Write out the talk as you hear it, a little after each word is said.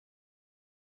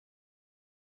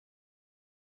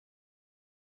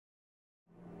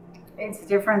It's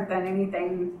different than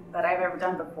anything that I've ever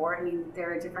done before. I mean,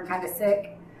 they're a different kind of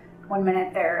sick. One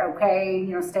minute they're okay,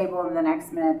 stable, and the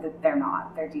next minute that they're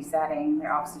not. They're desatting,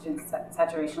 their oxygen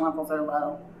saturation levels are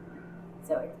low.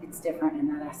 So it's different in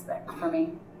that aspect for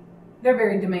me. They're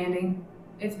very demanding.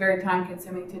 It's very time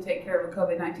consuming to take care of a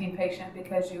COVID-19 patient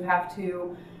because you have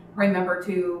to remember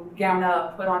to gown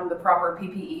up, put on the proper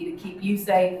PPE to keep you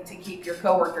safe, to keep your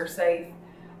coworkers safe,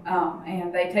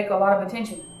 and they take a lot of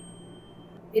attention.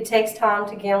 It takes time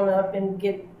to gown up and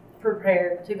get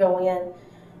prepared to go in.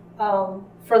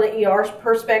 For the ER's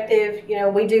perspective,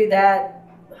 we do that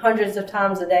hundreds of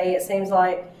times a day, it seems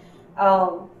like.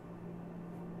 And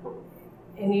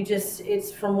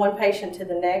it's from one patient to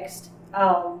the next.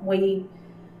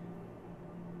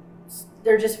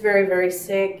 They're just very, very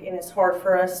sick, and it's hard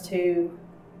for us to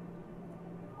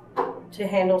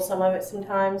handle some of it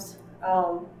sometimes.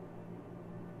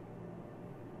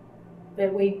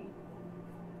 But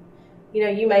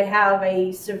you may have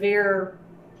a severe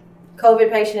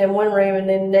COVID patient in one room, and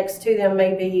then next to them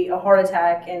may be a heart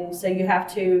attack, and so you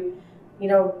have to,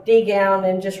 de-gown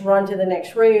and just run to the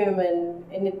next room, and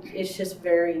it's just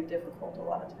very difficult a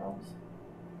lot of times.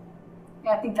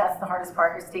 Yeah, I think that's the hardest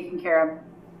part, is taking care of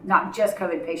not just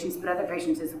COVID patients, but other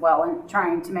patients as well, and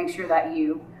trying to make sure that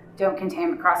you don't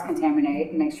cross-contaminate,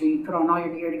 and make sure you put on all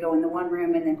your gear to go in the one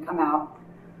room and then come out,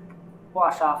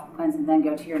 wash off, cleanse, and then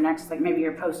go to your next, like maybe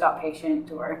your post-op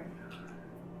patient, or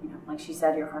like she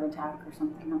said, your heart attack or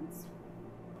something else.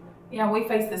 Yeah, we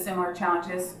face the similar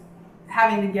challenges.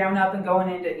 Having to gown up and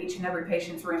going into each and every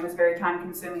patient's room is very time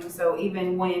consuming. So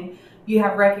even when you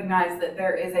have recognized that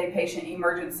there is a patient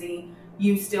emergency,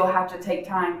 you still have to take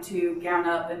time to gown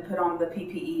up and put on the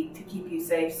PPE to keep you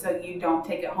safe, so you don't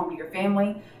take it home to your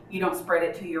family, you don't spread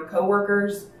it to your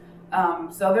coworkers.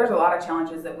 So there's a lot of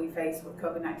challenges that we face with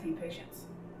COVID-19 patients.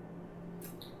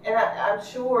 And I'm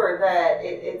sure that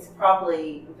it's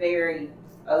probably very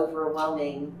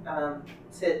overwhelming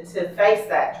to face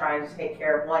that, trying to take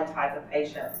care of one type of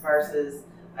patient versus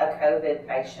a COVID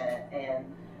patient. And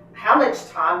how much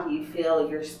time do you feel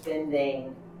you're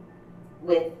spending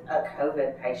with a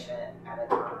COVID patient at a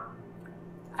time?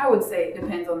 I would say it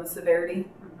depends on the severity.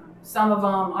 Some of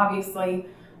them, obviously,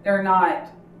 they're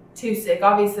not too sick.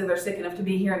 Obviously, they're sick enough to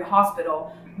be here in the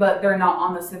hospital, but they're not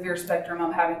on the severe spectrum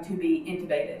of having to be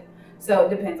intubated. So it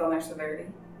depends on their severity.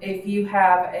 If you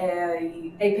have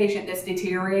a patient that's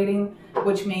deteriorating,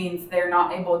 which means they're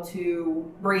not able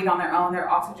to breathe on their own, their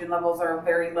oxygen levels are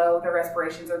very low, their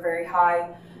respirations are very high,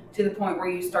 to the point where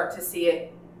you start to see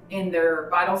it in their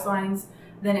vital signs,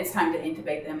 then it's time to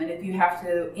intubate them. And if you have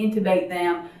to intubate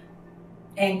them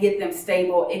and get them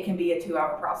stable, it can be a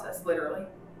 2-hour process, literally.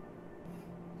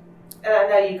 And I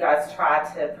know you guys try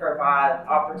to provide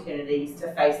opportunities to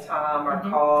FaceTime or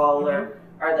call or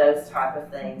those type of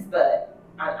things, but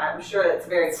I'm sure it's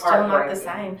very still not the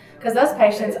same, because those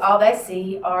patients, all they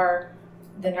see are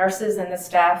the nurses and the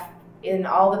staff in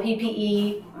all the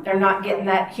PPE. They're not getting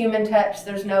that human touch.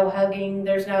 There's no hugging.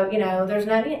 There's no, there's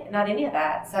not any of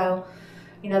that. So,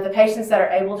 the patients that are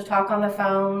able to talk on the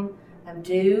phone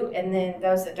do, and then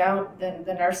those that don't, then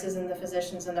the nurses and the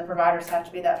physicians and the providers have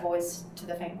to be that voice to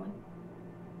the family.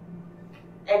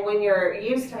 And when you're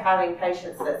used to having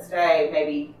patients that stay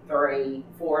maybe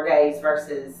 3-4 days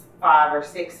versus 5 or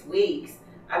 6 weeks,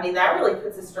 I mean, that really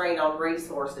puts a strain on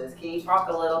resources. Can you talk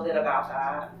a little bit about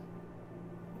that?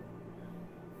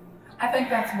 I think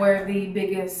that's where the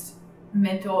biggest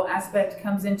mental aspect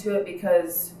comes into it,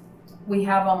 because we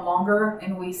have them longer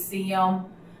and we see them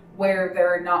where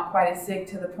they're not quite as sick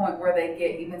to the point where they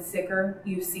get even sicker.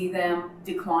 You see them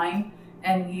decline,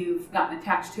 and you've gotten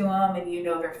attached to them, and you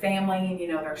know their family, and you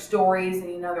know their stories, and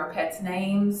you know their pets'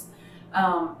 names.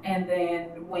 And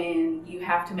then when you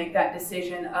have to make that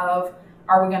decision of,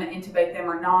 are we going to intubate them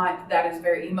or not, that is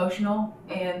very emotional.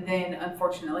 And then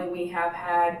unfortunately we have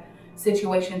had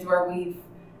situations where we've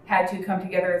had to come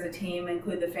together as a team,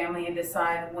 include the family, and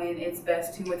decide when it's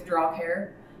best to withdraw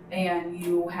care. And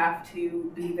you have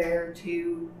to be there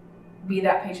to be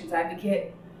that patient's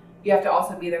advocate. You have to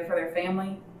also be there for their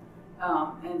family.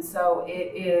 And so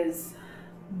it is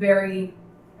very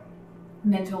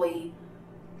mentally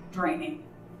draining.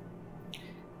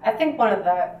 I think one of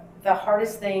the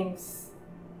hardest things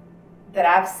that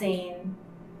I've seen,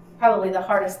 probably the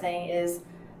hardest thing, is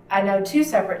I know 2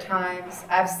 separate times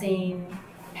I've seen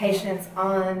patients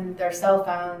on their cell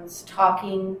phones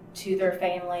talking to their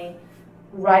family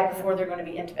right before they're going to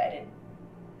be intubated.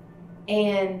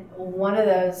 And one of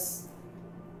those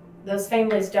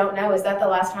families don't know, is that the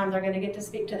last time they're going to get to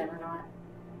speak to them or not?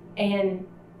 And,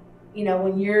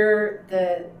 when you're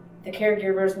the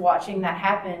caregivers watching that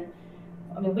happen,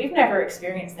 I mean, we've never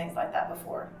experienced things like that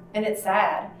before, and it's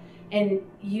sad. And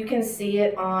you can see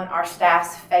it on our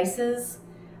staff's faces.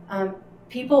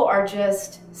 People are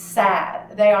just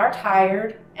sad. They are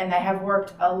tired, and they have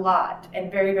worked a lot and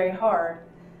very, very hard,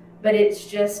 but it's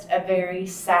just a very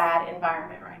sad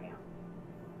environment right now.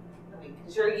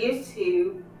 Because you're used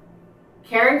to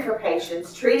caring for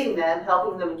patients, treating them,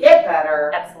 helping them get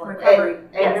better. Absolutely. Recovery.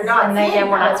 And you're not seeing and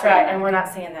we're not, that. that's right, and we're not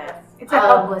seeing that. It's a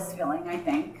helpless feeling, I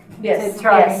think. Yes, To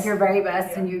try yes. your very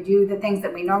best, and you do the things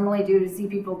that we normally do to see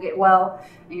people get well,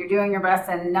 and you're doing your best,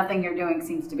 and nothing you're doing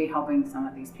seems to be helping some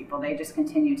of these people. They just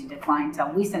continue to decline until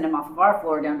we send them off of our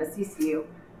floor down to CCU,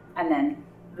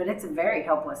 but it's a very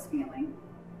helpless feeling.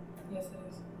 Yes, it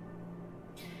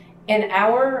is. And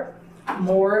our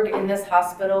morgue in this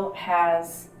hospital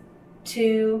has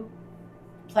 2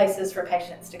 places for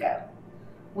patients to go.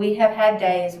 We have had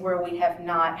days where we have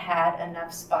not had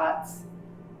enough spots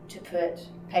to put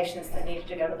patients that needed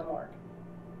to go to the morgue.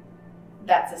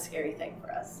 That's a scary thing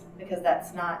for us because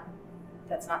that's not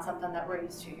something that we're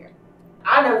used to here.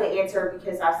 I know the answer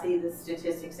because I see the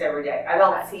statistics every day. I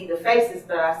don't see the faces,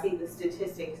 but I see the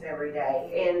statistics every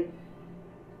day. And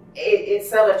it's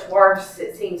so much worse,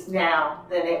 it seems now,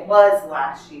 than it was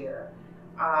last year.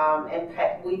 And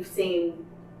we've seen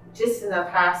just in the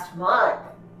past month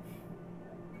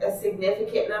a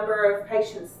significant number of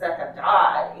patients that have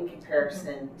died in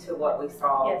comparison to what we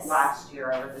saw Yes. last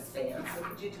year over the span. So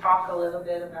could you talk a little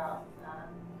bit about that?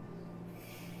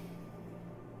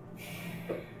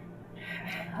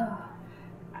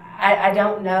 I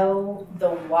don't know the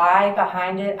why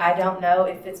behind it. I don't know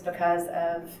if it's because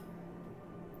of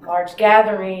large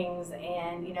gatherings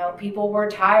and, people were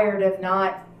tired of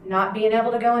not being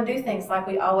able to go and do things like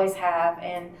we always have.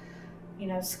 And,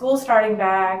 school starting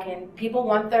back and people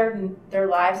want their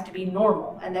lives to be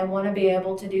normal and they want to be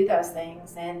able to do those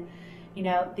things. And,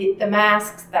 the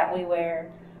masks that we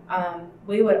wear,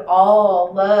 we would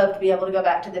all love to be able to go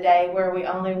back to the day where we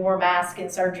only wore masks in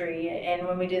surgery and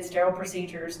when we did sterile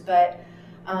procedures. But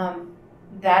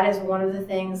that is one of the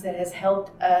things that has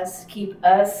helped us keep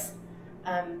us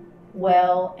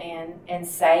well and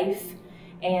safe.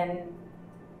 And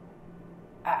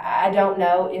I don't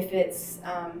know if it's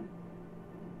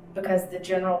because the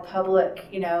general public,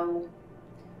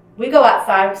 we go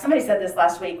outside. Somebody said this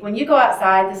last week. When you go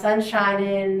outside, the sun's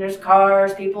shining, there's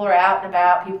cars, people are out and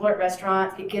about, people are at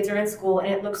restaurants, the kids are in school, and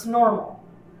it looks normal.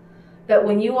 But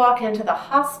when you walk into the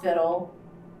hospital,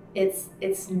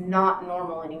 it's not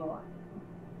normal anymore.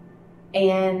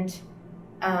 And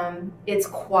it's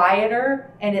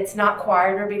quieter, and it's not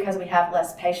quieter because we have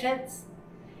less patients.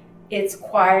 It's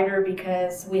quieter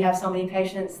because we have so many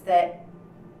patients that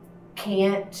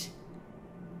can't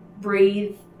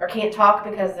breathe or can't talk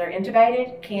because they're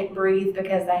intubated, can't breathe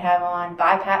because they have on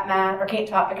BiPAP mask, or can't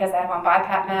talk because they have on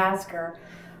BiPAP mask or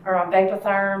on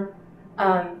Vapotherm.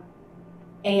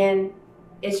 And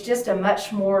it's just a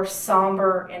much more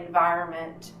somber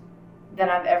environment than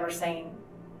I've ever seen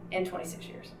in 26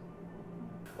 years.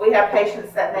 We have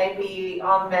patients that may be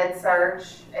on med-surg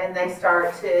and they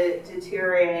start to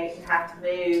deteriorate and have to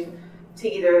move to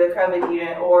either the COVID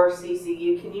unit or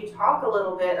CCU. Can you talk a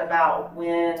little bit about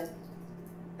when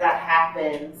that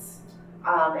happens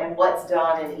and what's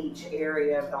done in each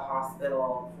area of the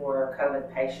hospital for a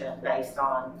COVID patient based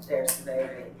on their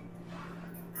severity?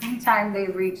 Anytime they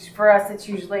reach, for us, it's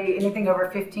usually anything over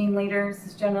 15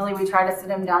 liters. Generally, we try to send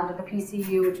them down to the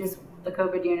PCU, which is the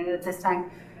COVID unit at this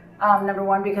time. Number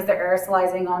one, because they're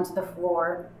aerosolizing onto the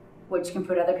floor, which can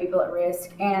put other people at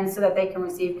risk, and so that they can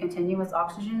receive continuous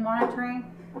oxygen monitoring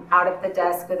out at the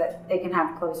desk so that they can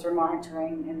have closer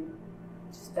monitoring and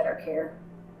just better care.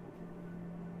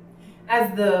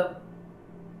 As the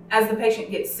patient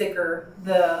gets sicker,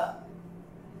 the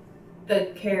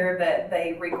care that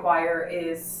they require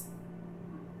is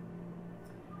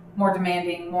more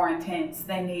demanding, more intense.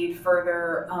 They need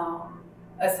further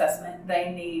assessment.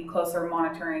 They need closer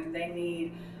monitoring. They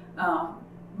need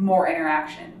more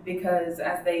interaction, because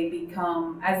as they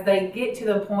get to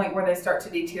the point where they start to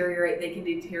deteriorate, they can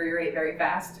deteriorate very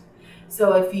fast.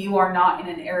 So if you are not in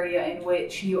an area in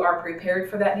which you are prepared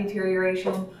for that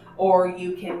deterioration, or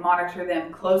you can monitor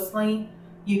them closely,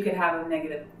 you could have a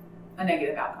negative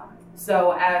outcome.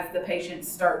 So as the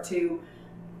patients start to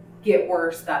get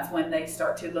worse, that's when they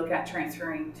start to look at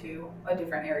transferring to a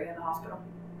different area in the hospital.